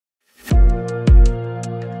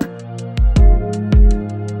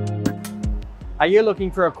Are you looking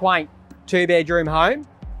for a quaint two-bedroom home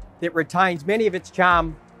that retains many of its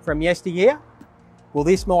charm from yesteryear? Well,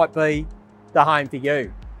 this might be the home for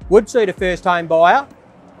you. Would suit a first home buyer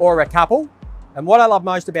or a couple. And what I love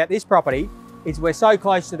most about this property is we're so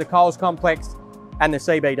close to the Coles complex and the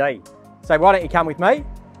CBD. So why don't you come with me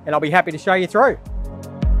and I'll be happy to show you through.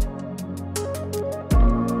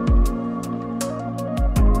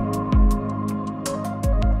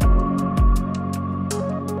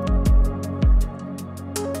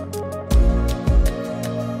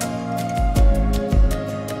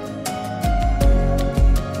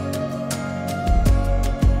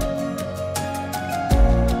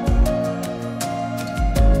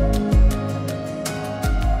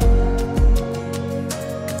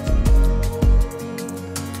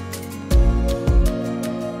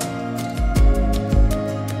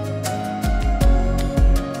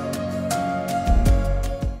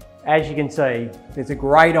 As you can see, there's a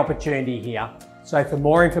great opportunity here. So for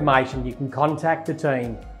more information, you can contact the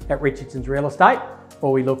team at Richardson's Real Estate,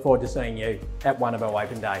 or we look forward to seeing you at one of our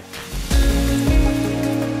open days.